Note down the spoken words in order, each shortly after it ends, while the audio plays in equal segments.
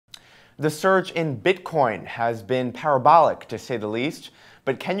The surge in Bitcoin has been parabolic, to say the least.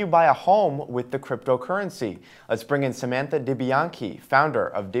 But can you buy a home with the cryptocurrency? Let's bring in Samantha DeBianchi, founder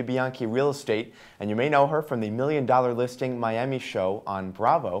of DeBianchi Real Estate, and you may know her from the $1 Million Listing Miami show on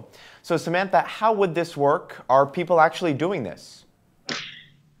Bravo. So Samantha, how would this work? Are people actually doing this?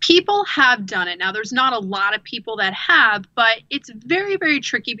 People have done it. Now, there's not a lot of people that have, but it's very, very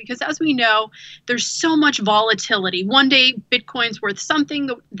tricky because, as we know, there's so much volatility. One day, Bitcoin's worth something.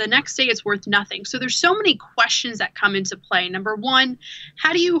 The next day, it's worth nothing. So there's so many questions that come into play. Number one,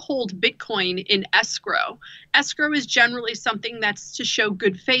 how do you hold Bitcoin in escrow? Escrow is generally something that's to show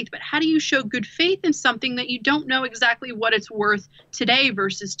good faith, but how do you show good faith in something that you don't know exactly what it's worth today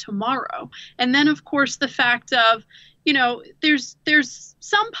versus tomorrow? And then, of course, the fact of, there's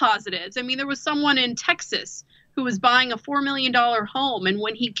some positives. I mean, there was someone in Texas who was buying a $4 million home, and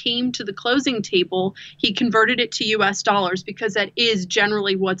when he came to the closing table, he converted it to US dollars because that is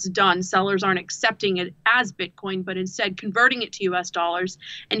generally what's done. Sellers aren't accepting it as Bitcoin, but instead converting it to US dollars.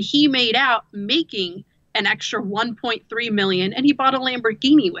 And he made out making an extra 1.3 million, and he bought a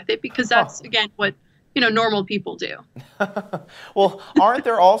Lamborghini with it because that's, again, what normal people do. Well, aren't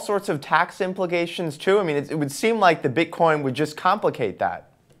there all sorts of tax implications too? I mean, it would seem like the Bitcoin would just complicate that.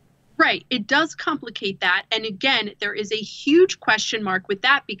 Right. It does complicate that. And again, there is a huge question mark with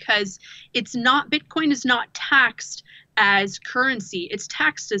that because Bitcoin is not taxed as currency. It's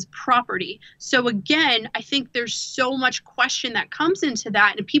taxed as property. So again, I think there's so much question that comes into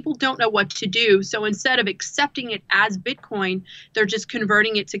that and people don't know what to do. So instead of accepting it as Bitcoin, they're just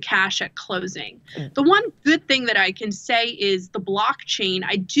converting it to cash at closing. The one good thing that I can say is the blockchain.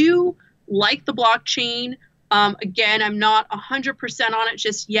 I do like the blockchain. Again, I'm not 100% on it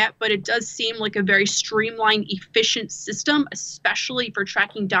just yet, but it does seem like a very streamlined, efficient system, especially for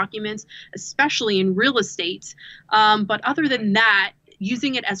tracking documents, especially in real estate. But other than that,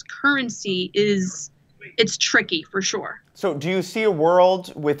 using it as currency it's tricky for sure. So do you see a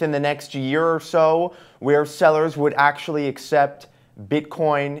world within the next year or so where sellers would actually accept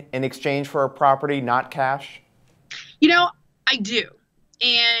Bitcoin in exchange for a property, not cash? I do.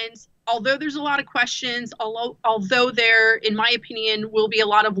 And although there's a lot of questions, although there, in my opinion, will be a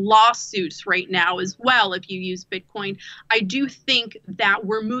lot of lawsuits right now as well if you use Bitcoin, I do think that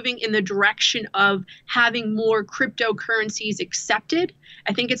we're moving in the direction of having more cryptocurrencies accepted.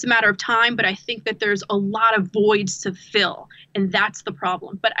 I think it's a matter of time, but I think that there's a lot of voids to fill, and that's the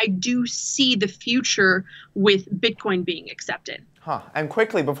problem. But I do see the future with Bitcoin being accepted. And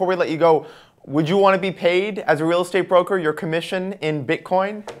quickly, before we let you go, would you want to be paid as a real estate broker, your commission in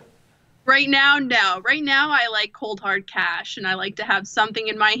Bitcoin? Right now, no. Right now, I like cold hard cash, and I like to have something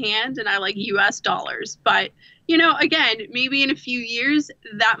in my hand, and I like US dollars. But, again, maybe in a few years,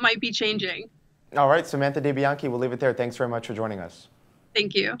 that might be changing. All right, Samantha DeBianchi, we'll leave it there. Thanks very much for joining us.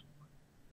 Thank you.